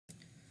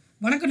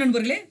வணக்கம்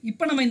நண்பர்களே,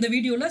 இப்போ நம்ம இந்த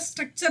வீடியோவில்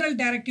ஸ்ட்ரக்சரல்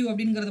டைரக்டிவ்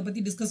அப்படிங்கிறத பற்றி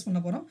டிஸ்கஸ் பண்ண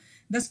போகிறோம்.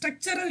 இந்த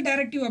ஸ்ட்ரக்சரல்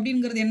டைரக்டிவ்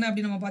அப்படிங்கிறது என்ன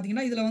அப்படின்னு நம்ம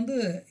பார்த்தீங்கன்னா, இதில் வந்து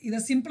இதை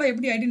சிம்பிளாக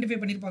எப்படி ஐடென்டிஃபை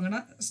பண்ணியிருப்பாங்கன்னா,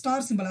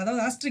 ஸ்டார் சிம்பிள்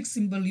அதாவது ஆஸ்ட்ரிக்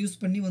சிம்பிள் யூஸ்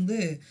பண்ணி வந்து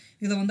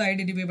இதை வந்து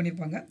ஐடென்டிஃபை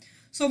பண்ணியிருப்பாங்க.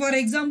 ஸோ ஃபார்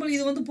எக்ஸாம்பிள்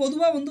இது வந்து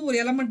பொதுவாக வந்து ஒரு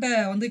எலமெண்ட்டை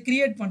வந்து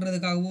கிரியேட்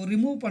பண்ணுறதுக்காகவோ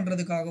ரிமூவ்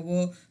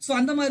பண்ணுறதுக்காகவோ ஸோ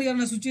அந்த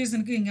மாதிரியான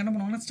சுச்சுவேஷனுக்கு இங்கே என்ன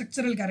பண்ணுவாங்கன்னா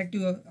ஸ்ட்ரக்சரல்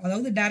டைரக்டிவ்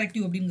அதாவது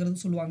டைரக்டிவ்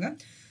அப்படிங்கிறது சொல்லுவாங்க.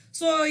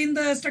 ஸோ இந்த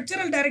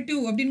ஸ்ட்ரக்சரல் டைரக்டிவ்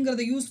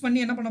அப்படிங்கிறத யூஸ் பண்ணி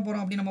என்ன பண்ண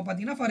போகிறோம் அப்படின்னு நம்ம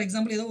பார்த்தீங்கன்னா, ஃபார்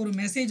எக்ஸாம்பிள் ஏதோ ஒரு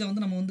மெசேஜை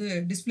வந்து நம்ம வந்து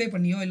டிஸ்பிளே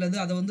பண்ணியோ இல்லை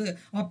அதை வந்து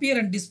அப்பியர்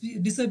அண்ட்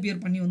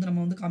டிஸ்அப்பியர் பண்ணி வந்து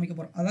நம்ம வந்து காமிக்க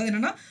போகிறோம். அதாவது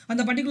என்னென்னா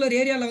அந்த பர்டிகுலர்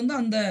ஏரியாவில் வந்து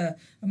அந்த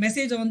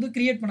மெசேஜை வந்து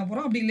கிரியேட் பண்ண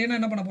போகிறோம். அப்படி இல்லைன்னா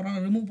என்ன பண்ண போகிறோம்,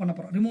 ரிமூவ் பண்ண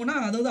போகிறோம். ரிமூவ்னா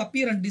அதாவது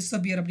அப்பியர் அண்ட்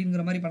டிஸ்அப்பியர்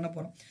அப்படிங்கிற மாதிரி பண்ண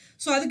போகிறோம்.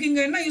 ஸோ அதுக்கு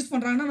இங்கே என்ன யூஸ்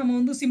பண்ணுறாங்கன்னா, நம்ம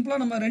வந்து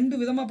சிம்பிளாக நம்ம ரெண்டு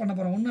விதமாக பண்ண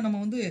போகிறோம். ஒன்று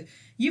நம்ம வந்து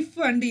இஃப்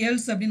அண்ட்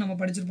எல்ஸ் அப்படின்னு நம்ம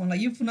படிச்சிருப்போம்ல.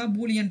 இஃப்னா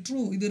பூலியன்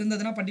ட்ரூ இது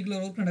இருந்ததுன்னா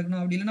பர்டிகுலர் ஒர்க் நடக்கணும்,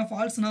 அப்படி இல்லைனா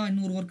ஃபால்ஸ்னா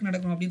இன்னொரு ஒர்க்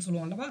நடக்கணும் அப்படின்னு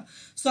சொல்லுவோம்லவா.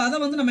 ஸோ அதை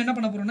வந்து நம்ம என்ன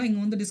பண்ண போகிறோம்னா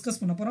இங்கே வந்து டிஸ்கஸ்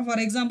பண்ண போகிறோம்.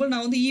 ஃபார் எக்ஸாம்பிள்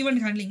நான் வந்து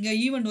ஈவெண்ட் ஹேண்ட்லிங்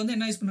ஈவெண்ட் வந்து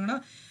என்ன யூஸ் பண்ணுவேன்னா,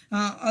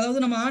 அதாவது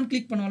நம்ம ஆன்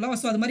கிளிக் பண்ணுவோம்ல.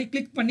 ஸோ அது மாதிரி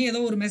கிளிக் பண்ணி ஏதோ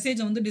ஒரு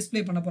மெசேஜை வந்து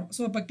டிஸ்பிளே பண்ண போகிறோம்.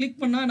 ஸோ இப்போ கிளிக்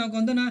பண்ணால் எனக்கு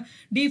வந்து நான்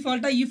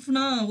டிஃபால்ட்டாக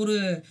இஃப்னா ஒரு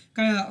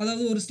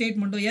அதாவது ஒரு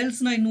ஸ்டேட்மெண்ட்டோ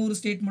எல்ஸ்னா இன்னொரு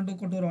ஸ்டேட்மெண்ட்டோ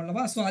கொண்டு வரோம்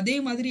அல்லவா. ஸோ அதே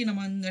மாதிரி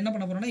நம்ம என்ன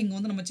பண்ண போகிறோம்னா இங்கே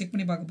வந்து நம்ம செக்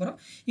பண்ணி பார்க்க போகிறோம்.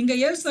 இங்கே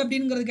எல்ஸ்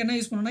அப்படிங்கிறதுக்கு என்ன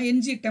யூஸ் பண்ணோம்னா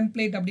என்ஜி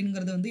டெம்ப்ளேட்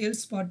அப்படிங்கிறது வந்து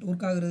எல்ஸ் பார்ட்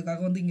ஒர்க்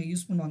ஆகுறதுக்காக வந்து இங்கே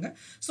யூஸ் பண்ணுவாங்க.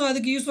 ஸோ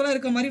அதுக்கு யூஸ்ஃபுல்லாக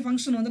இருக்க மாதிரி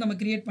ஃபங்க்ஷன் வந்து நம்ம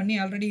கிரியேட் பண்ணி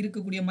ஆல்ரெடி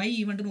இருக்கக்கூடிய மை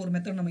ஈவெண்ட்னு ஒரு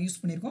மெத்தட் நம்ம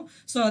யூஸ் பண்ணியிருக்கோம்.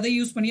 ஸோ அதை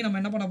யூஸ் பண்ணி நம்ம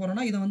என்ன பண்ண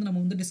போகிறோம்னா இதை வந்து நம்ம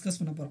வந்து டிஸ்கஸ்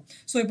பண்ண போகிறோம்.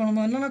 ஸோ இப்போ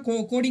நம்ம என்னன்னா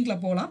கோடிங்கில்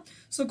போகலாம்.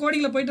 ஸோ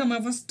கோடிங்கில் போயிட்டு நம்ம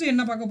ஃபஸ்ட்டு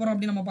என்ன பார்க்க போகிறோம்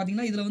அப்படின்னு நம்ம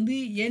பார்த்தீங்கன்னா, இதில் வந்து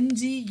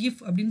என்ஜி இஃப்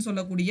அப்படின்னு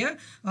சொல்லக்கூடிய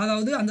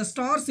அதாவது அந்த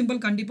ஸ்டார் சிம்பிள்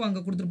கண்டிப்பாக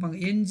அங்கே கொடுத்துருப்பாங்க.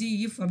 என்ஜி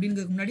இஃப்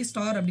அப்படிங்கிறதுக்கு முன்னாடி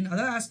ஸ்டார் அப்படின்னு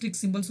அதாவது ஆஸ்ட்ரிக்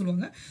சிம்பிள்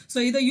சொல்லுவாங்க. ஸோ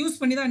இதை யூஸ்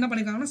பண்ணி தான் என்ன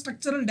பண்ணியிருக்காங்கன்னா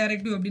ஸ்ட்ரக்சரல்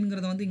டைரக்டிவ்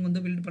அப்படிங்கிறத வந்து இங்கே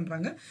வந்து பில்ட்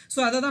பண்ணுறாங்க. ஸோ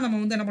அதை தான் நம்ம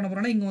வந்து என்ன பண்ண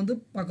போகிறோம்னா இங்கே வந்து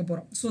பார்க்க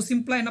போகிறோம். ஸோ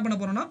சிம்பிளாக என்ன பண்ண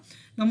போகிறோம்னா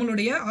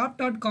நம்மளுடைய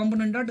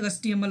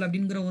app.component.html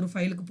அப்படிங்கிற ஒரு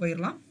ஃபைலுக்கு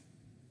போயிடலாம்.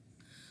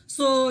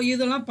 ஸோ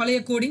இதெல்லாம்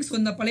பழைய கோடிங். ஸோ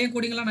இந்த பழைய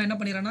கோடிங்லாம் நான் என்ன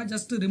பண்ணிடுறேன்னா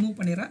ஜஸ்ட் ரிமூவ்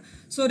பண்ணிடுறேன்.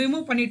 ஸோ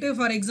ரிமூவ் பண்ணிவிட்டு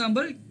ஃபார்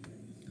எக்ஸாம்பிள்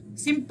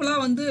சிம்பிளாக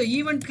வந்து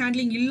ஈவெண்ட்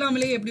ஹேண்ட்லிங்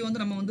இல்லாமலே எப்படி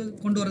வந்து நம்ம வந்து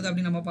கொண்டு வரது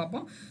அப்படின்னு நம்ம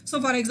பார்ப்போம். ஸோ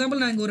ஃபார்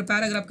எக்ஸாம்பிள் நான் இங்கே ஒரு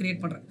பேராகிராஃப் கிரியேட்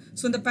பண்ணுறேன்.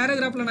 ஸோ இந்த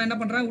பேராகிராஃபில் நான் என்ன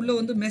பண்ணுறேன், உள்ளே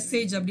வந்து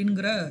மெசேஜ்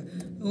அப்படிங்கிற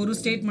ஒரு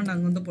ஸ்டேட்மெண்ட்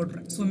அங்கே வந்து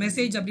போட்டுறேன். ஸோ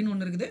மெசேஜ் அப்படின்னு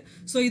ஒன்று இருக்குது.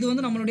 ஸோ இது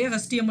வந்து நம்மளுடைய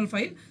HTML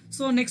ஃபைல்.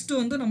 ஸோ நெக்ஸ்ட்டு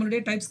வந்து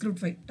நம்மளுடைய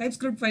டைப்ஸ்கிரிப்ட் ஃபைல்.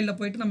 டைப்ஸ்கிரிப்ட் ஃபைலில்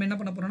போயிட்டு நம்ம என்ன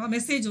பண்ண போகிறோம்னா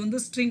மெசேஜ் வந்து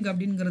ஸ்ட்ரிங்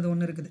அப்படிங்கிறது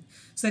ஒன்று இருக்குது.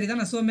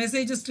 சரிதானே. ஸோ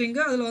மெசேஜ்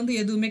ஸ்ட்ரிங்கு அதில் வந்து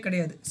எதுவுமே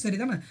கிடையாது.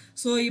 சரிதானே.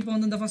 ஸோ இப்போ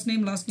வந்து இந்த ஃபஸ்ட்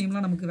நேம் லாஸ்ட்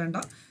நேம்லாம் நமக்கு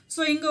வேண்டாம்.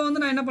 ஸோ இங்கே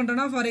வந்து நான் என்ன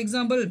பண்ணுறேன்னா ஃபார்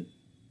எக்ஸாம்பிள்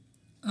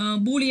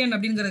பூலியன்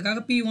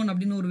அப்படிங்கிறதுக்காக P1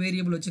 அப்படின்னு ஒரு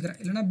வேரியபிள் வச்சுக்கிறேன்,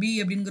 இல்லைனா B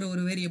அப்படிங்கிற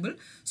ஒரு வேரியபிள்.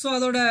 ஸோ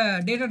அதோட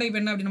டேட்டா டைப்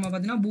என்ன அப்படின்னு நம்ம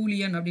பார்த்தீங்கன்னா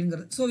பூலியன்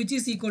அப்படிங்கிறது. So which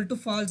is equal to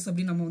falls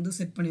அப்படின்னு நம்ம வந்து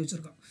செட் பண்ணி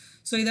வச்சுருக்கோம்.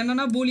 ஸோ இது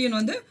என்னென்னா பூலியன்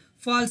வந்து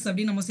ஃபால்ஸ்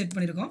அப்படின்னு நம்ம செட்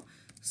பண்ணியிருக்கோம்.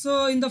 ஸோ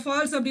இந்த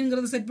ஃபால்ஸ்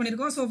அப்படிங்கிறது செட்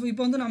பண்ணியிருக்கோம். ஸோ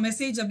இப்போ வந்து நான்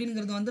மெசேஜ்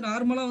அப்படிங்கிறது வந்து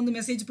நார்மலாக வந்து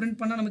மெசேஜ் பிரிண்ட்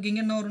பண்ணால் நமக்கு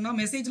இங்கே என்ன வரும்னா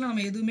மெசேஜில்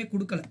நம்ம எதுவுமே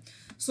கொடுக்கல.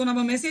 ஸோ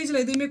நம்ம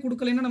மெசேஜில் எதுவுமே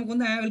கொடுக்கலைன்னா நமக்கு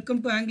வந்து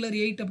வெல்கம் டு ஆங்குலர்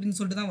 8 அப்படின்னு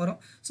சொல்லிட்டு தான் வரும்.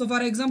 ஸோ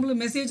ஃபார் எக்ஸாம்பிள்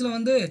மெசேஜில்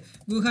வந்து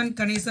குஹன்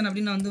கணேசன்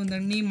அப்படின்னு நான் வந்து இந்த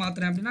நேம்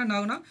மாற்றுறேன் அப்படின்னா என்ன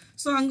ஆகுனா,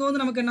 ஸோ அங்கே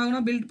வந்து நமக்கு என்ன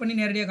ஆகுனா பில்ட் பண்ணி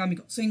நேரடியாக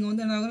காமிக்கும். ஸோ இங்கே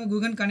வந்து என்ன ஆகுனா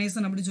குஹன்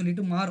கணேசன் அப்படின்னு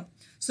சொல்லிட்டு மாறும்.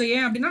 ஸோ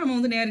ஏன் அப்படின்னா நம்ம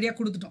வந்து நேரடியாக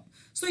கொடுத்துட்டோம்.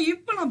 ஸோ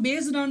இப்போ நான்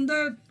பேஸ்ட் ஆன் த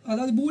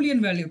அதாவது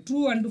Boolean value true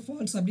and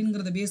falls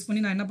அப்படிங்கிறத பேஸ் பண்ணி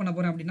நான் என்ன பண்ண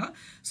போகிறேன் அப்படின்னா,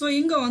 ஸோ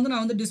இங்கே வந்து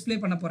நான் வந்து டிஸ்பிளே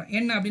பண்ண போகிறேன்.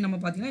 என்ன அப்படின்னு நம்ம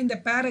பார்த்தீங்கன்னா இந்த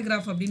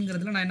பேராகிராஃப்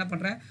அப்படிங்கிறதுல நான் என்ன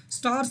பண்ணுறேன்,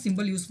 ஸ்டார்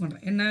சிம்பிள் யூஸ்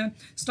பண்ணுறேன். என்ன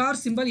ஸ்டார்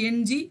சிம்பிள்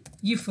என்ஜி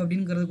இஃப்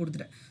அப்படிங்கிறது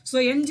கொடுத்துட்டேன். So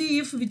NG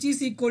if which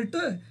is equal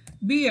to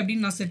B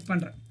அப்படின்னு நான் செட்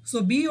பண்ணுறேன். ஸோ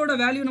பியோட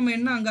வேல்யூ நம்ம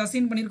என்ன அங்கே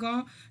அசைன்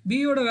பண்ணியிருக்கோம்,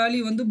 பியோட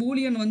வேல்யூ வந்து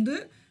பூலியன் வந்து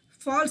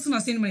ஃபால்ஸ்னு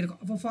அசைன்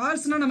பண்ணியிருக்கோம். அப்போ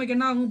ஃபால்ஸ்னால் நமக்கு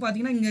என்ன ஆகும்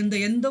பார்த்தீங்கன்னா இங்கே இந்த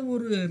எந்த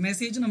ஒரு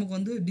மெசேஜும் நமக்கு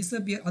வந்து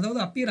டிஸ்அப்பியர்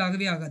அதாவது அப்பியர்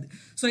ஆகவே ஆகாது.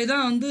 ஸோ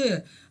இதான் வந்து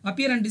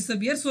அப்பியர் அண்ட்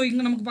டிஸ்அப்பியர். ஸோ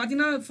இங்கே நமக்கு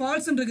பார்த்தீங்கன்னா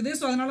ஃபால்ஸ்ன்னு இருக்குது.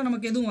 ஸோ அதனால்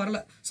நமக்கு எதுவும்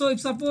வரல. ஸோ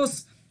இப் சப்போஸ்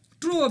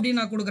ட்ரூ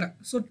அப்படின்னு நான் கொடுக்குறேன்.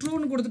 ஸோ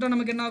ட்ரூன்னு கொடுத்துட்டா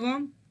நமக்கு என்ன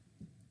ஆகும்,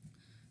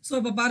 ஸோ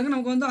இப்போ பாருங்கள்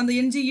நமக்கு வந்து அந்த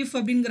என்ஜி இஃப்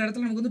அப்படிங்கிற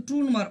இடத்துல நமக்கு வந்து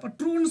ட்ரூன்னு மாறும். இப்போ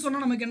ட்ரூன்னு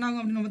சொன்னால் நமக்கு என்ன ஆகும்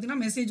அப்படின்னு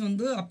பார்த்தீங்கன்னா மெசேஜ்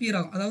வந்து அப்பியர்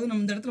ஆகும். அதாவது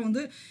நம்ம இந்த இடத்துல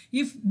வந்து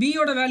இஃப்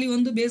பியோட வேல்யூ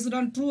வந்து based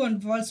on true and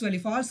falls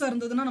value. ஃபால்ஸாக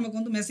இருந்ததுன்னா நமக்கு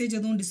வந்து மெசேஜ்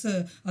எதுவும்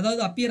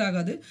அதாவது அப்பியர்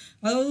ஆகாது.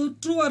 அதாவது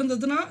ட்ரூவாக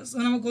இருந்ததுன்னா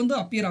நமக்கு வந்து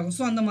அப்பியர் ஆகும்.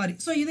 ஸோ அந்த மாதிரி.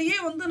 ஸோ இதையே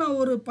வந்து நான்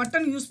ஒரு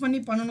பட்டன் யூஸ்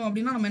பண்ணி பண்ணணும்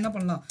அப்படின்னா நம்ம என்ன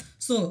பண்ணலாம்,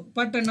 ஸோ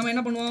பட்டன் நம்ம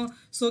என்ன பண்ணுவோம்,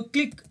 ஸோ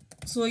கிளிக்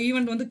ஸோ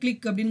ஈவெண்ட் வந்து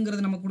கிளிக்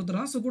அப்படிங்கிறது நம்ம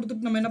கொடுத்துறோம். ஸோ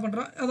கொடுத்துட்டு நம்ம என்ன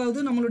பண்ணுறோம், அதாவது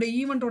நம்மளுடைய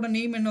ஈவெண்ட்டோட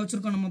நேம் என்ன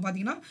வச்சுருக்கோம் நம்ம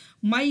பார்த்தீங்கன்னா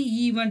மை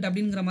ஈவெண்ட்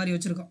அப்படிங்கிற மாதிரி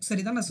வச்சுருக்கோம்.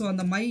 சரிதானே. ஸோ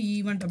அந்த மை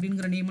ஈவெண்ட்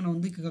அப்படிங்கிற நேமை நான்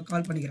வந்து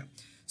கால் பண்ணிக்கிறேன்.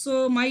 ஸோ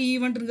மை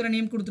ஈவெண்ட்டுங்கிற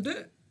நேம் கொடுத்துட்டு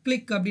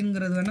கிளிக்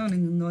அப்படிங்கிறது வேணால்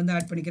நீங்கள் வந்து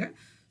ஆட் பண்ணிக்கிறேன்.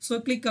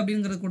 ஸோ கிளிக்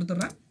அப்படிங்கிறது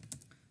கொடுத்துட்றேன்.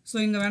 ஸோ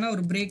இங்கே வேணால்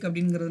ஒரு பிரேக்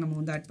அப்படிங்கிறது நம்ம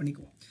வந்து ஆட்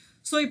பண்ணிக்குவோம்.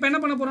 ஸோ இப்போ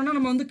என்ன பண்ண போகிறோம்னா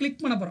நம்ம வந்து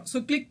கிளிக் பண்ண போகிறோம். ஸோ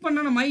கிளிக்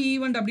பண்ணால் மை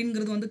ஈவெண்ட்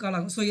அப்படிங்கிறது வந்து கால்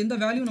ஆகும். ஸோ எந்த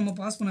வேல்யூ நம்ம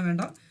பாஸ் பண்ண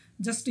வேண்டாம்,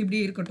 ஜஸ்ட்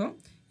இப்படியே இருக்கட்டும்.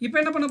 இப்போ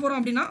என்ன பண்ண போகிறோம்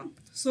அப்படின்னா,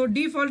 ஸோ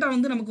டிஃபால்ட்டாக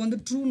வந்து நமக்கு வந்து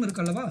ட்ரூன்னு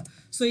இருக்கல்லவா.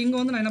 ஸோ இங்கே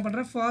வந்து நான் என்ன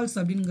பண்ணுறேன் ஃபால்ஸ்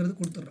அப்படிங்கிறது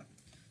கொடுத்துட்றேன்.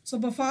 ஸோ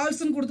இப்போ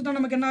ஃபால்ஸ்ன்னு கொடுத்துட்டா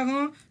நமக்கு என்ன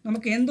ஆகும்,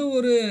 நமக்கு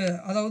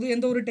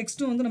எந்த ஒரு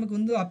டெக்ஸ்ட்டும் வந்து நமக்கு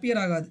வந்து அப்பியர்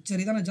ஆகாது.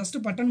 சரிதான், ஜஸ்ட்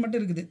பட்டன்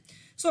மட்டும் இருக்குது.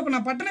 ஸோ அப்போ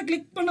நான் பட்டனை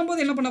கிளிக்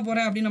பண்ணும்போது என்ன பண்ண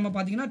போகிறேன் அப்படின்னு நம்ம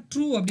பார்த்தீங்கன்னா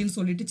ட்ரூ அப்படின்னு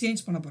சொல்லிட்டு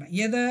சேஞ்ச் பண்ண போகிறேன்.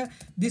 எதை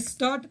திஸ்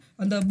ஸ்டார்ட்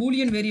அந்த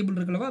Boolean variable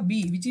இருக்குல்லவா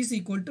B which is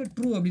equal to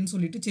true அப்படின்னு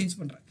சொல்லிட்டு சேஞ்ச்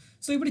பண்ணுறேன்.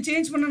 ஸோ இப்படி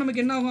சேஞ்ச் பண்ணால்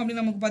நமக்கு என்ன ஆகும்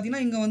அப்படின்னு நமக்கு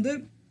பார்த்தீங்கன்னா இங்கே வந்து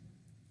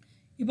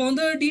இப்போ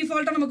வந்து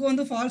டிஃபால்ட்டாக நமக்கு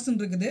வந்து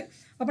ஃபால்ஸ்ன்னு இருக்குது.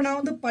 அப்போ நான்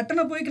வந்து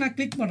பட்டனை போய் நான்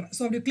கிளிக் பண்ணுறேன்.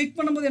 ஸோ அப்படி கிளிக்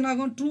பண்ணும்போது என்ன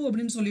ஆகும், ட்ரூ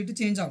அப்படின்னு சொல்லிட்டு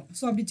சேஞ்ச் ஆகும்.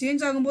 ஸோ அப்படி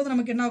சேஞ்ச் ஆகும்போது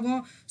நமக்கு என்ன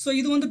ஆகும், ஸோ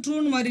இது வந்து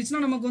ட்ரூன்னு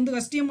மாறிடுச்சுன்னா நமக்கு வந்து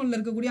HTML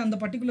இருக்கக்கூடிய அந்த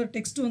பர்டிகுலர்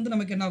டெக்ஸ்ட் வந்து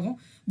நமக்கு என்ன ஆகும்,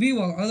 வியூ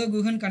ஆகும். அதாவது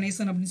குஹன்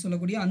கணேசன் அப்படின்னு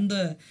சொல்லக்கூடிய அந்த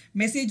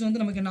மெசேஜ்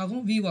வந்து நமக்கு என்ன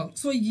ஆகும், வியூ ஆகும்.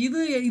 ஸோ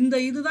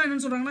இதுதான்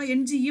என்னன்னு சொல்கிறாங்கன்னா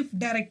NG-IF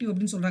டைரக்டிவ்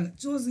அப்படின்னு சொல்கிறாங்க.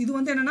 ஸோ இது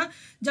வந்து என்னென்னா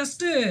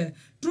ஜஸ்ட்டு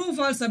ட்ரூ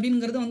ஃபால்ஸ்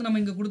அப்படிங்கிறது வந்து நம்ம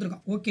இங்கே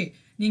கொடுத்துருக்கோம். ஓகே,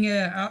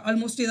 நீங்கள்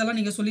ஆல்மோஸ்ட் இதெல்லாம்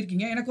நீங்கள்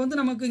சொல்லியிருக்கீங்க. எனக்கு வந்து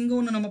நமக்கு இங்கே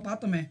ஒன்று நம்ம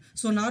பார்த்தோமே.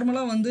 ஸோ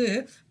நார்மலாக வந்து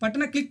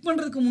பட்டனை கிளிக்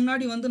பண்ணுறதுக்கு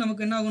முன்னாடி வந்து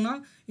நமக்கு என்ன ஆகும்னா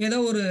ஏதோ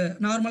ஒரு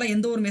நார்மலாக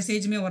எந்த ஒரு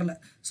மெசேஜுமே வரல.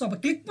 ஸோ அப்போ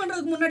கிளிக்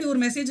பண்ணுறதுக்கு முன்னாடி ஒரு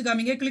மெசேஜ்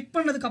காமிங்க, கிளிக்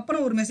பண்ணதுக்கு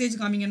அப்புறம் ஒரு மெசேஜ்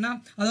காமிங்கன்னா,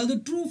 அதாவது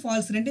ட்ரூ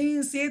ஃபால்ஸ்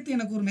ரெண்டையும் சேர்த்து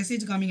எனக்கு ஒரு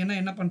மெசேஜ் காமிங்கன்னா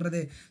என்ன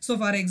பண்ணுறது. ஸோ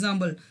ஃபார்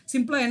எக்ஸாம்பிள்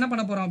சிம்பிளாக என்ன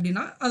பண்ண போகிறோம்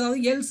அப்படின்னா, அதாவது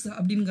எல்ஸ்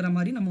அப்படிங்கிற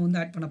மாதிரி நம்ம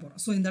வந்து ஆட் பண்ண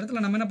போகிறோம். ஸோ இந்த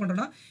இடத்துல நம்ம என்ன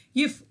பண்ணுறோம்னா,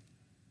 இஃப்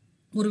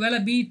ஒருவேளை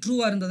பி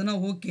ட்ரூவாக இருந்ததுன்னா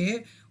ஓகே,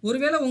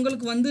 ஒருவேளை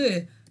உங்களுக்கு வந்து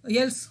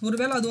எல்ஸ்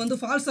ஒருவேளை அது வந்து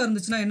ஃபால்ஸாக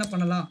இருந்துச்சுன்னா என்ன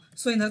பண்ணலாம்.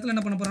 ஸோ இந்த இடத்துல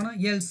என்ன பண்ண போகிறோன்னா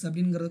எல்ஸ்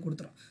அப்படிங்கிறத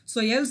கொடுத்துரும். ஸோ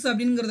எல்ஸ்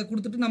அப்படிங்கிறத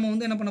கொடுத்துட்டு நம்ம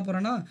வந்து என்ன பண்ண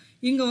போகிறோன்னா,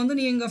 இங்கே வந்து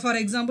நீங்கள் ஃபார்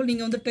எக்ஸாம்பிள்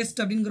நீங்கள் வந்து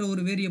டெஸ்ட் அப்படிங்கிற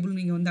ஒரு வேரியபிள்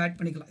நீங்கள் வந்து ஆட்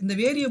பண்ணிக்கலாம். இந்த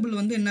வேரியபிள்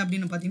வந்து என்ன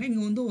அப்படின்னு பார்த்தீங்கன்னா,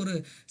 இங்கே வந்து ஒரு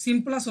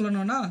சிம்பிளாக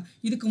சொல்லணும்னா,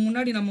 இதுக்கு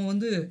முன்னாடி நம்ம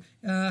வந்து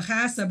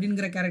ஹேஸ்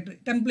அப்படிங்கிற character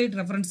template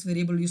reference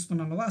variable use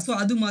பண்ணாங்களவா. So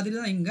அது மாதிரி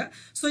தான் இங்கே.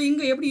 ஸோ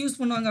இங்கே எப்படி யூஸ்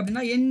பண்ணுவாங்க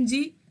அப்படின்னா,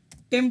 NG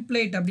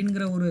டெம்ப்ளேட்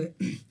அப்படிங்கிற ஒரு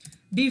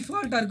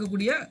டிஃபால்ட்டாக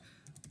இருக்கக்கூடிய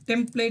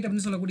டெம்ப்ளேட்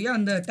அப்படின்னு சொல்லக்கூடிய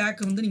அந்த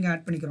டேக் வந்து நீங்கள்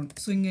ஆட் பண்ணிக்கிறோம்.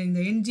 ஸோ இங்கே இந்த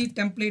NG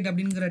டெம்ப்ளேட்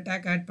அப்படிங்கிற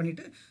டேக் ஆட்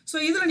பண்ணிவிட்டு, ஸோ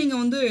இதில்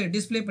நீங்கள் வந்து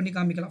டிஸ்பிளே பண்ணி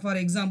காமிக்கலாம். ஃபார்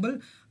எக்ஸாம்பிள்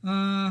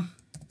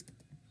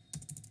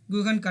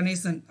குஹன்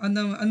கணேசன்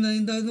அந்த அந்த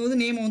இந்த இது வந்து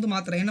நேமை வந்து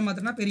மாற்றுறேன். என்ன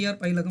மாற்றுறேன்னா பெரியார்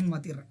பயிலகம்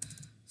மாற்றிடுறேன்.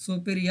 ஸோ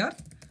பெரியார்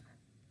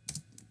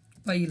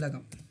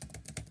பயிலகம்.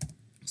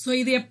 ஸோ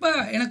இது எப்போ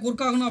எனக்கு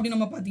ஒர்க் ஆகணும் அப்படின்னு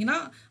நம்ம பார்த்தீங்கன்னா,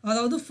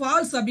 அதாவது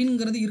ஃபால்ஸ்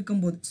அப்படிங்கிறது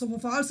இருக்கும்போது. ஸோ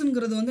இப்போ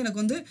ஃபால்ஸுங்கிறது வந்து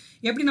எனக்கு வந்து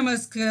எப்படி நம்ம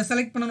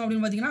செலக்ட் பண்ணணும்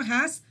அப்படின்னு பார்த்தீங்கன்னா,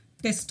 ஹேஸ்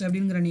டெஸ்ட்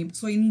அப்படிங்கிற நேம்.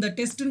 ஸோ இந்த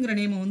டெஸ்ட்டுங்கிற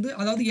நேமை வந்து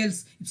அதாவது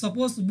எல்ஸ்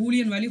சப்போஸ்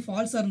பூலியன் வேல்யூ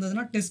ஃபால்ஸாக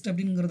இருந்ததுன்னா டெஸ்ட்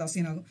அப்படிங்கிறது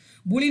அசைன் ஆகும்.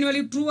 பூலியன்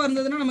வேல்யூ ட்ரூவாக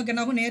இருந்ததுன்னா நமக்கு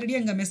என்ன ஆகும்,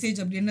 நேரடியாக எங்கள்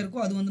மெசேஜ் அப்படி என்ன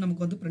இருக்கோ அது வந்து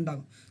நமக்கு வந்து பிரிண்ட்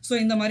ஆகும். ஸோ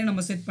இந்த மாதிரி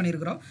நம்ம செட்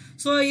பண்ணியிருக்கிறோம்.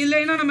 ஸோ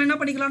இல்லைன்னா நம்ம என்ன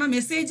பண்ணிக்கலாம்னா,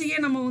 மெசேஜையே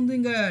நம்ம வந்து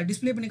இங்கே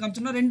டிஸ்பிளே பண்ணி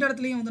காமிச்சோம்னா ரெண்டு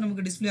இடத்துலையும் வந்து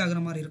நமக்கு டிஸ்பிளே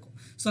ஆகிற மாதிரி இருக்கும்.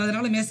 ஸோ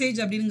அதனால்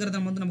மெசேஜ் அப்படிங்கிறத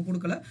நம்ம வந்து நம்ம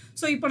கொடுக்கல.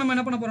 ஸோ இப்போ நம்ம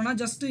என்ன பண்ண போகிறோம்னா,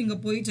 ஜஸ்ட் இங்கே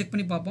போய் செக்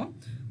பண்ணி பார்ப்போம்.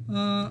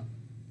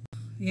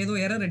 ஏதோ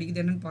எரர்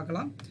அடிக்குது என்னென்னு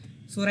பார்க்கலாம்.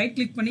 ஸோ ரைட்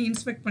கிளிக் பண்ணி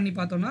இன்ஸ்பெக்ட் பண்ணி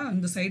பார்த்தோம்னா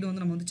இந்த சைடு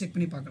வந்து நம்ம வந்து செக்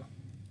பண்ணி பார்க்கலாம்.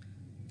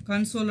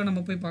 கன்சோலில்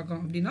நம்ம போய்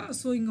பார்க்கலாம் அப்படின்னா,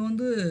 ஸோ இங்கே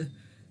வந்து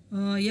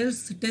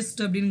எல்ஸ்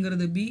டெஸ்ட்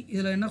அப்படிங்கிறது பி.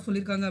 இதில் என்ன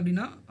சொல்லியிருக்காங்க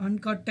அப்படின்னா,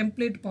 அன்காட்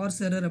டெம்ப்ளேட் பார்ஸ்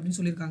எரர் அப்படின்னு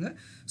சொல்லியிருக்காங்க.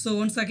 ஸோ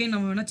ஒன் செகண்ட்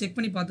நம்ம வேணால் செக்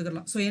பண்ணி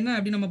பார்த்துக்கலாம். ஸோ என்ன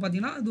அப்படின்னு நம்ம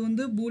பார்த்தீங்கன்னா, அது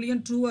வந்து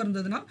பூலியன் ட்ரூவாக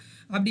இருந்ததுன்னா,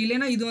 அப்படி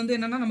இல்லைன்னா இது வந்து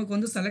என்னென்னா நமக்கு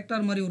வந்து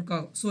செலக்டார் மாதிரி ஒர்க்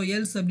ஆகும். ஸோ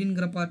எல்ஸ்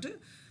அப்படிங்கிற பார்ட்டு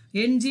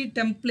NG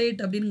டெம்ப்ளேட்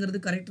அப்படிங்கிறது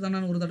கரெக்ட் தான்.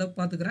 நான் ஒரு தடவை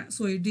பார்த்துக்கிறேன்.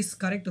 ஸோ இட் இஸ்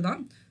கரெக்ட்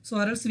தான். So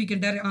அரல்ஸ் we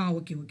can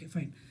okay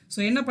fine. So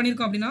என்ன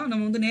பண்ணியிருக்கோம் அப்படின்னா,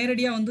 நம்ம வந்து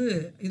நேரடியாக வந்து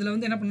இதில்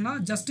வந்து என்ன பண்ணணும்னா,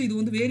 ஜஸ்ட் இது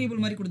வந்து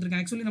வேரியபிள் மாதிரி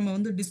கொடுத்துருக்கேன். ஆக்சுவலி நம்ம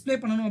வந்து டிஸ்பிளே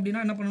பண்ணணும்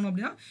அப்படின்னா என்ன பண்ணணும்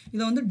அப்படின்னா,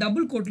 இதை வந்து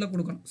டபுள் கோட்டில்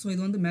கொடுக்கணும். ஸோ இது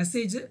வந்து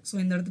மெசேஜ். ஸோ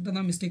இந்த இடத்துல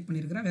தான் மிஸ்டேக்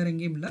பண்ணியிருக்கிறேன், வேறு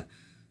எங்கேயும் இல்லை.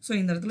 ஸோ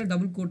இந்த இடத்துல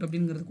டபுள் கோட்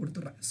அப்படிங்கிறது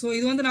கொடுத்துட்றேன். ஸோ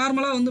இது வந்து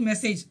நார்மலாக வந்து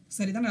மெசேஜ்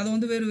சரி தானே, அதை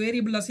வந்து வேறு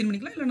வேரியபிள் அசைன்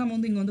பண்ணிக்கலாம், இல்லை நம்ம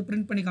வந்து இங்கே வந்து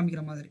பிரிண்ட் பண்ணி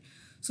காமிக்கிற மாதிரி.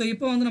 ஸோ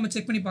இப்போ வந்து நம்ம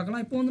செக் பண்ணி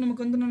பார்க்கலாம். இப்போ வந்து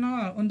நமக்கு வந்து என்னன்னா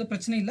வந்து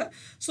பிரச்சனை இல்லை.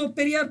 ஸோ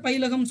பெரியார்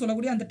பயிலகம்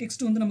சொல்லக்கூடிய அந்த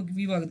டெக்ஸ்ட் வந்து நமக்கு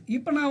வியூ ஆகுது.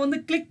 இப்போ நான் வந்து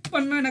கிளிக்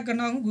பண்ணால் எனக்கு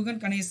என்ன ஆகும்,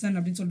 குஹன் கணேசன்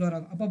அப்படின்னு சொல்லிட்டு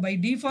வராங்க. அப்போ பை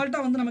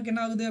டிஃபால்ட்டாக வந்து நமக்கு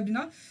என்ன ஆகுது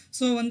அப்படின்னா,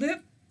 ஸோ வந்து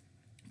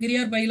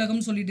பெரியார்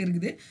பயிலகம்னு சொல்லிட்டு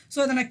இருக்குது. ஸோ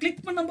அதை நான்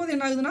கிளிக் பண்ணும்போது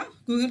என்ன ஆகுதுன்னா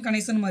குஹன்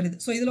கணேசன் மாறிது.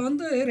 ஸோ இதில்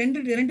வந்து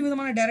ரெண்டு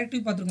விதமான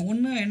டைரக்டிவ் பார்த்துருக்கோம்.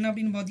 ஒன்று என்ன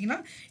அப்படின்னு பார்த்தீங்கன்னா,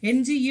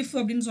 NG-IF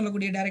அப்படின்னு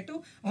சொல்லக்கூடிய டைரக்டிவ்.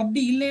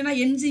 அப்படி இல்லைன்னா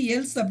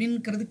NG-ELSE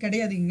அப்படிங்கிறது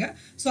கிடையாது இங்கே.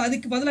 ஸோ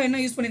அதுக்கு பதிலாக என்ன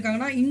யூஸ்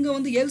பண்ணியிருக்காங்கன்னா, இங்கே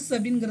வந்து எல்ஸ்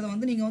அப்படிங்கிறத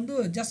வந்து நீங்கள் வந்து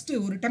ஜஸ்ட்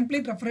ஒரு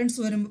டெம்ப்ளேட் ரெஃபரன்ஸ்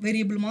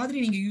வேரியபிள்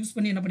மாதிரி நீங்கள் யூஸ்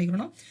பண்ணி என்ன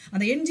பண்ணிக்கணும்னா,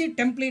 அந்த NG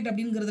டெம்ப்ளேட்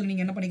அப்படிங்கிறதுல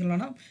நீங்கள் என்ன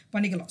பண்ணிக்கலாம்னா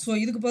பண்ணிக்கலாம். ஸோ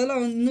இதுக்கு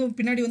பதிலாக இன்னும்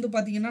பின்னாடி வந்து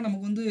பார்த்தீங்கன்னா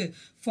நமக்கு வந்து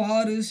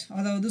ஃபாரிஷ்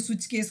அதாவது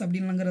சுவிட்ச் கேஸ்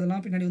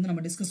அப்படிங்கிறதெல்லாம் பின்னாடி வந்து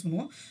நம்ம டிஸ்கஸ்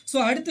பண்ணுவோம். ஸோ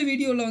அடுத்த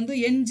வீடியோவில் வந்து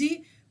NG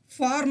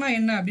ஃபார்னா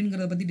என்ன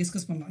அப்படிங்கிறத பற்றி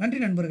டிஸ்கஸ் பண்ணலாம். நன்றி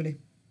நண்பர்களே.